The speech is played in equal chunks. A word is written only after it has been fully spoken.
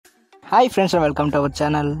Hi friends and welcome to our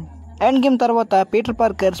channel. End game తర్వాత Peter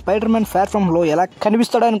Parker spider-man far from home లో ఎలా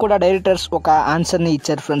కనిపిస్తాడని కూడా directors ఒక answer ని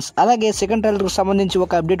ఇచ్చారు ఫ్రెండ్స్. అలాగే సెకండ్ ట్రైలర్ కు సంబంధించి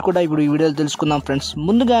ఒక అప్డేట్ కూడా ఇప్పుడు ఈ వీడియోలో తెలుసుకుందాం ఫ్రెండ్స్.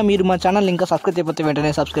 ముందుగా మీరు మా ఛానల్ ఇంకా సబ్స్క్రైబ్ చేయకపోతే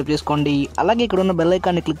వెంటనే సబ్స్క్రైబ్ చేసుకోండి. అలాగే ఇక్కడ ఉన్న బెల్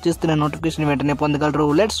ఐకాన్ ని క్లిక్ చేస్తే నోటిఫికేషన్ వెంటనే పొందగలరు.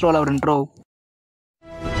 Let's roll hour intro.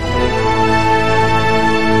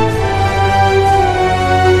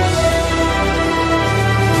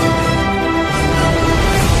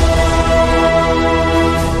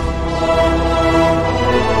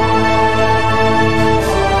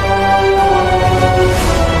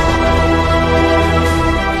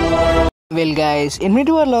 Well guys,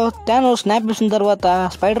 infinity war లో థానోస్ స్నాప్ చేసిన తర్వాత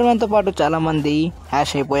స్పైడర్ మ్యాన్ తో పాటు చాలా మంది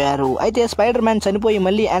హ్యాష్ అయిపోయారు. అయితే స్పైడర్ మ్యాన్ చనిపోయి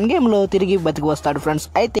మళ్ళీ ఎండ్ గేమ్ లో తిరిగి బతికి వస్తాడు ఫ్రెండ్స్.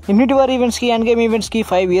 అయితే ఇన్ఫినిటీ వార్ ఈవెంట్స్ కి ఎండ్ గేమ్ ఈవెంట్స్ కి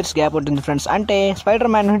 5 years గ్యాప్ ఉంటుంది ఫ్రెండ్స్. అంటే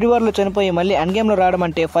స్పైడర్ మ్యాన్ ఇన్ఫినిటీ వార్ లో చనిపోయి మళ్ళీ ఎండ్ గేమ్ లో రావడం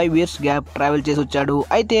అంటే 5 years గ్యాప్ ట్రావెల్ చేసి వచ్చాడు.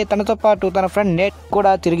 అయితే తనతో పాటు తన ఫ్రెండ్ నెట్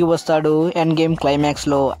కూడా తిరిగి వస్తాడు ఎండ్ గేమ్ క్లైమాక్స్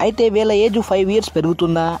లో. అయితే వీళ్ళ ఏజ్ 5 years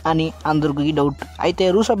పెరుగుతుందా అని అందరికి డౌట్.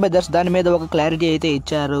 అయితే రూసో బ్రదర్స్ దాని మీద ఒక క్లారిటీ అయితే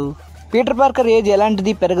ఇచ్చారు. పీటర్ పార్కర్ ఏజ్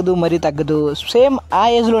ఎలాంటిది పెరగదు మరి తగ్గదు, సేమ్ ఆ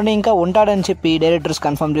ఏజ్ లోనే ఇంకా ఉంటాడని చెప్పి డైరెక్టర్స్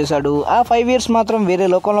కన్ఫర్మ్ చేశాడు. ఆ 5 years మాత్రం వేరే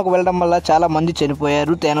లోకంలోకి వెళ్ళడం వల్ల చాలా మంది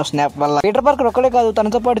చనిపోయారు థానోస్ స్నాప్ వల్ల. పీటర్ పార్కర్ ఒక్కడే కాదు,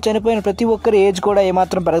 తనతో పాటు చనిపోయిన ప్రతి ఒక్కరి ఏజ్ కూడా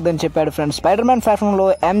ఏమాత్రం పెరగదని చెప్పాడు friends. Spider man far from లో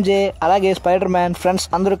ఎంజే అలాగే స్పైడర్ మ్యాన్ ఫ్రెండ్స్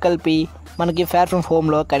అందరూ కలిపి మనకి ఫార్ ఫ్రమ్ హోమ్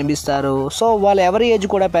లో కనిపిస్తారు. సో వాళ్ళ ఎవరి ఏజ్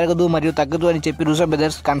కూడా పెరగదు మరియు తగ్గదు అని చెప్పి రూసో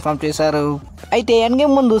బ్రదర్స్ కన్ఫర్మ్ చేశారు. అయితే ఎండ్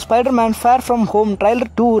గేమ్ ముందు spider man far from home trailer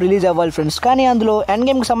 2 release అవ్వాలి ఫ్రెండ్స్. కానీ అందులో ఎండ్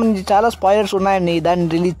గేమ్ కి సంబంధించి చాలా స్పాయిలర్స్ ఉన్నాయని దాన్ని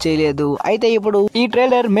రిలీజ్ చేయలేదు. అయితే ఇప్పుడు ఈ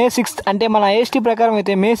ట్రైలర్ May 6th అంటే మన AST ప్రకారం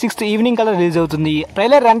అయితే May 6th ఈవినింగ్ కల్లా రిలీజ్ అవుతుంది.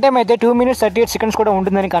 ట్రైలర్ రన్ టైం అయితే 2 minutes 38 seconds కూడా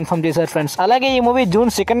ఉంటుందని కన్ఫర్మ్ చేశారు ఫ్రెండ్స్. అలాగే ఈ మూవీ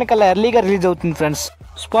June 2nd కల్లా ఎర్లీగా రిలీజ్ అవుతుంది ఫ్రెండ్స్.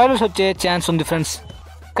 స్పాయిలర్స్ వచ్చే ఛాన్స్ ఉంది ఫ్రెండ్స్.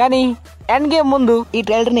 కానీ ఎండ్ గేమ్ ముందు ఈ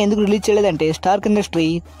ట్రైలర్ ని ఎందుకు రిలీజ్ చేయలేదంటే స్టార్క్ ఇండస్ట్రీ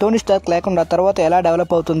టోనీ స్టార్క్ లేకుండా తర్వాత ఎలా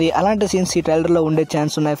డెవలప్ అవుతుంది అలాంటి సీన్స్ ఈ ట్రైలర్ లో ఉండే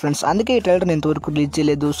ఛాన్స్ ఉన్నాయి ఫ్రెండ్స్. అందుకే ఈ ట్రైలర్ ఇంతవరకు రిలీజ్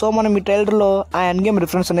చేయలేదు. సో మనం ఈ ట్రైలర్ లో ఆ ఎండ్ గేమ్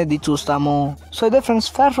రిఫరెన్స్ అనేది చూస్తాము. సో ఇదే friends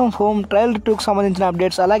far from home trailer 2 కి సంబంధించిన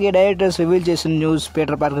అప్డేట్స్. అలాగే డైరెక్టర్స్ రివీల్ చేసిన న్యూస్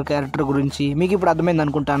పీటర్ పార్కర్ క్యారెక్టర్ గురించి మీకు ఇప్పుడు అర్థమైంది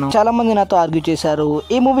అనుకుంటాను. చాలా మంది నాతో ఆర్గ్యూ చేశారు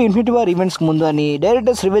ఈ మూవీ ఇన్ఫినిటీ వార్ ఈవెంట్స్ కి ముందు అని.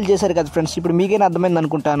 డైరెక్టర్స్ రివీల్ చేశారు కదా ఫ్రెండ్స్, ఇప్పుడు మీకైనా అర్థమైంది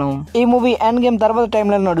అనుకుంటాను. ఈ మూవీ ఎండ్ గేమ్ తర్వాత టైం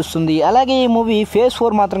లైన్ నడుస్తుంది. అలాగే ఈ మూవీ phase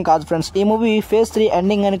 4 మాత్రం కాదు ఫ్రెండ్స్, ఈ మూవీ phase 3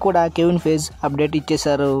 ఎండింగ్ అని కూడా కెవిన్ ఫేజ్ అప్డేట్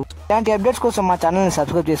ఇచ్చేశారు. ఇలాంటి అప్డేట్స్ కోసం మా ఛానల్ ని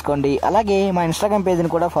సబ్స్క్రైబ్ చేసుకోండి. అలాగే మా ఇన్స్టాగ్రామ్ పేజ్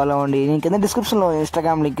ని కూడా ఫాలో అవ్వండి. నేను కింద డిస్క్రిప్షన్ లో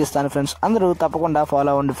ఇన్స్టాగ్రామ్ లింక్ ఇస్తాను ఫ్రెండ్స్. అందరూ తప్పకుండా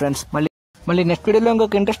ఫాలో అవ్వండి ఫ్రెండ్స్. మళ్ళీ నెక్స్ట్ వీడియోలో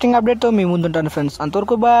ఇంకొక ఇంట్రెస్టింగ్ అప్డేట్ తో మీ ముందుంటాను ఫ్రెండ్స్.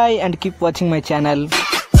 అంతవరకు bye and keep watching my channel.